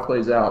it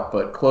plays out,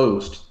 but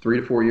closed 3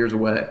 to 4 years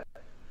away.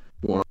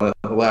 You want to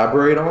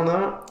elaborate on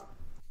that?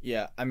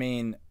 Yeah, I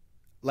mean,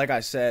 like I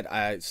said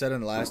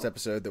in the last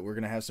episode that we're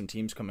going to have some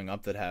teams coming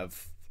up that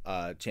have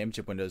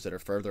championship windows that are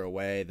further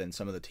away than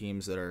some of the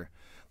teams that are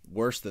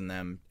worse than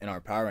them in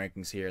our power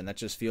rankings here. And that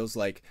just feels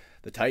like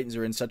the Titans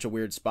are in such a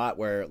weird spot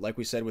where, like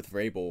we said with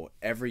Vrabel,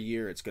 every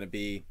year it's going to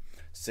be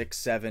 6,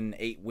 7,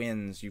 8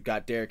 wins. You've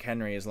got Derrick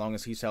Henry. As long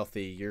as he's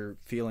healthy, you're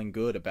feeling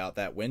good about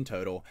that win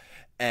total.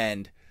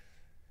 And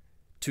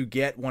to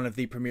get one of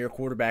the premier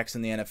quarterbacks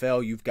in the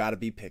NFL, you've got to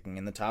be picking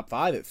in the top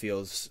 5, it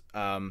feels.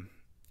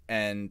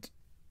 And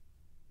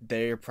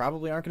they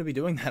probably aren't going to be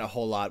doing that a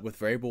whole lot with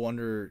Vrabel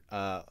under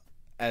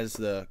as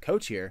the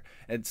coach here.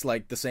 It's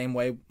like the same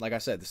way, like I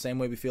said, the same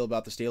way we feel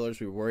about the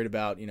Steelers. We were worried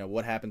about,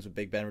 what happens when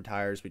Big Ben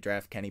retires. We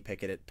draft Kenny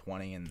Pickett at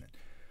 20, and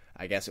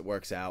I guess it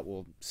works out.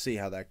 We'll see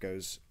how that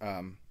goes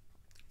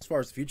as far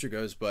as the future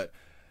goes. But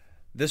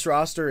this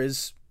roster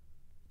is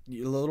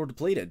a little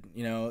depleted.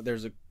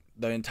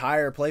 The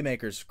entire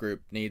playmakers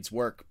group needs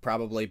work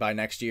probably by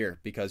next year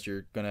because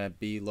you're going to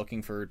be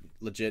looking for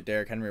legit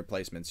Derrick Henry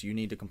replacements. You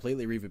need to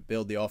completely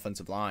rebuild the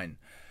offensive line.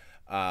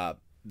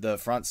 The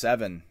front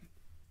 7,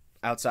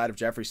 outside of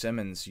Jeffrey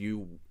Simmons,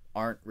 you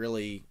aren't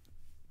really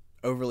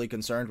overly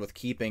concerned with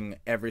keeping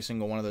every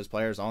single one of those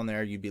players on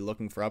there. You'd be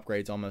looking for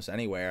upgrades almost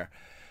anywhere.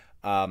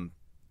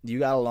 You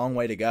got a long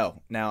way to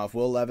go. Now, if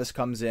Will Levis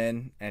comes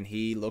in and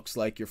he looks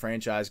like your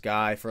franchise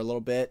guy for a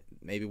little bit,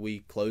 maybe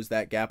we close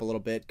that gap a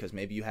little bit because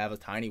maybe you have a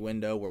tiny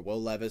window where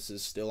Will Levis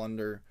is still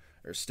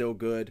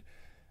good.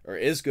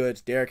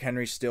 Derrick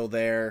Henry's still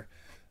there.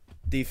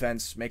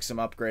 Defense makes some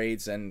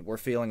upgrades, and we're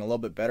feeling a little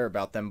bit better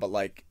about them.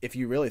 But, if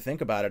you really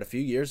think about it, a few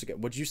years ago,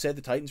 would you say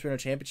the Titans were in a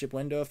championship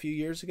window a few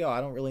years ago?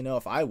 I don't really know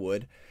if I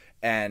would.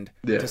 And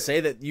to say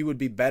that you would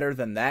be better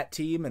than that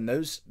team, and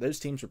those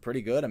teams were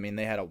pretty good. I mean,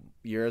 they had a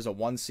year as a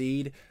 1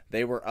 seed.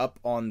 They were up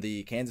on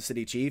the Kansas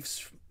City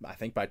Chiefs, I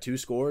think, by 2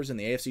 scores in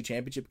the AFC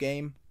Championship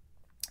game.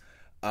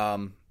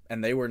 And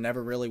they were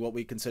never really what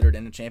we considered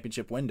in a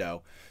championship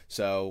window.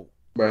 So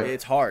right.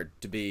 It's hard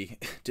to be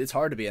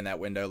in that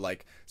window.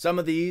 Some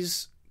of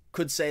these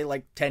could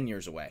say 10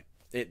 years away.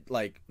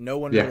 No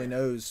one really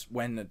knows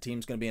when the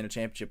team's going to be in a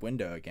championship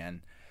window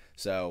again.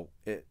 So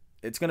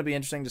it's going to be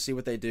interesting to see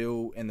what they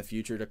do in the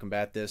future to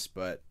combat this,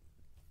 but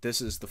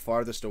this is the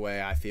farthest away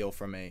I feel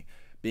from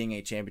being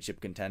a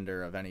championship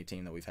contender of any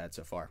team that we've had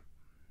so far.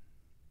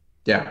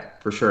 Yeah,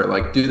 for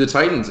sure. Do the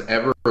Titans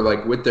ever,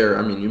 with their,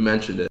 you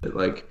mentioned it,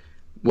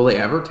 will they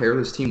ever tear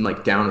this team,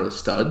 down to the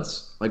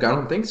studs? I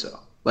don't think so.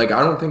 I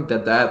don't think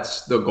that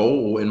that's the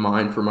goal in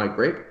mind for Mike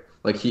Vrabel.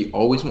 He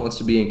always wants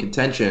to be in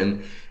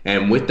contention,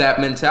 and with that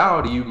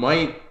mentality, you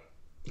might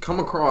come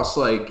across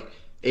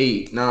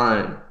 8,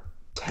 9,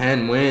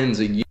 10 wins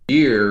a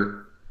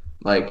year,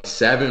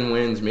 7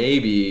 wins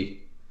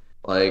maybe.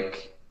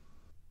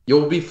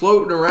 You'll be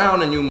floating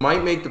around and you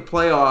might make the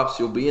playoffs,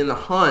 you'll be in the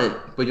hunt,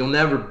 but you'll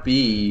never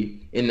be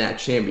in that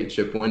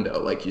championship window.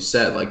 Like you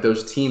said,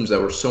 those teams that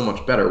were so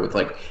much better with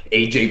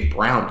A.J.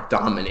 Brown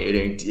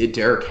dominating,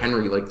 Derrick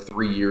Henry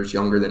 3 years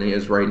younger than he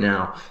is right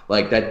now.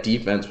 That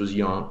defense was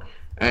young.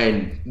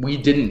 And we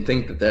didn't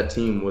think that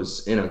team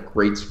was in a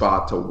great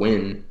spot to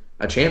win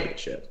a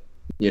championship.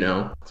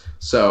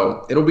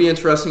 So it'll be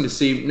interesting to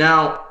see.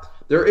 Now,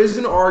 there is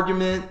an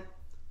argument,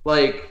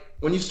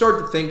 when you start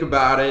to think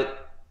about it,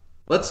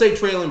 let's say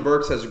Treylon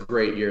Burks has a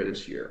great year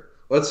this year.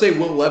 Let's say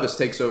Will Levis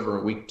takes over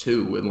in week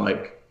 2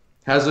 and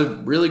has a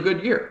really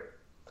good year.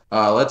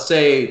 Let's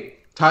say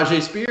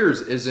Tajay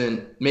Spears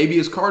maybe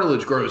his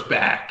cartilage grows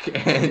back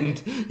and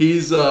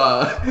he's,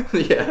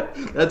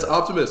 that's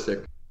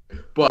optimistic.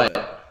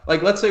 But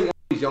let's say one of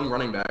these young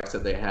running backs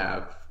that they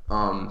have,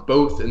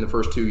 both in the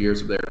first 2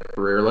 years of their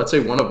career, let's say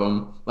one of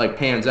them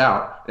pans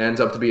out and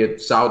ends up to be a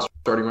solid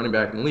starting running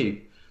back in the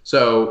league.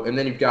 So, and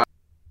then you've got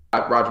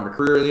Roger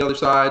McCreary on the other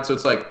side. So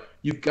it's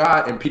you've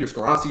got, and Peter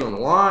Skoronski on the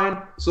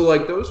line. So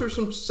those are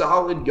some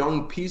solid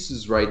young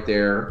pieces right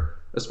there,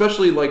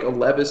 especially a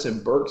Levis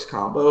and Burks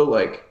combo.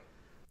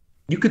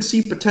 You could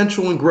see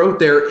potential and growth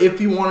there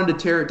if you wanted to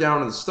tear it down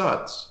to the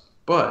studs.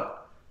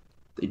 But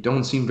they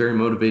don't seem very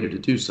motivated to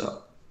do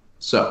so.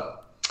 So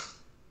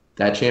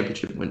that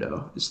championship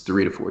window is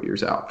 3 to 4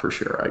 years out for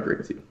sure. I agree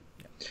with you.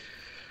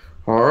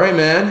 All right,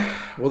 man.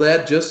 Well,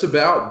 that just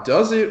about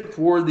does it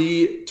for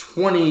the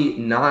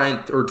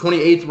 29th or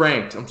 28th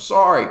ranked.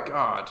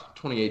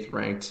 28th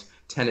ranked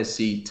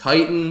Tennessee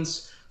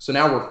Titans. So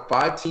now we're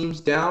 5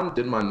 teams down.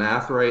 Did my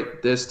math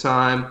right this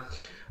time.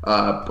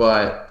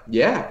 But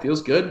yeah,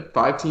 feels good.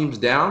 5 teams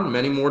down,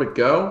 many more to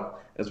go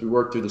as we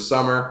work through the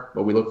summer.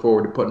 But we look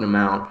forward to putting them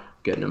out,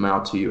 getting them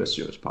out to you as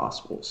soon as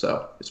possible.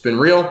 So it's been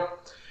real,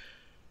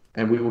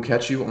 and we will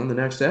catch you on the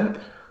next ep.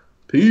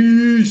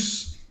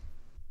 Peace.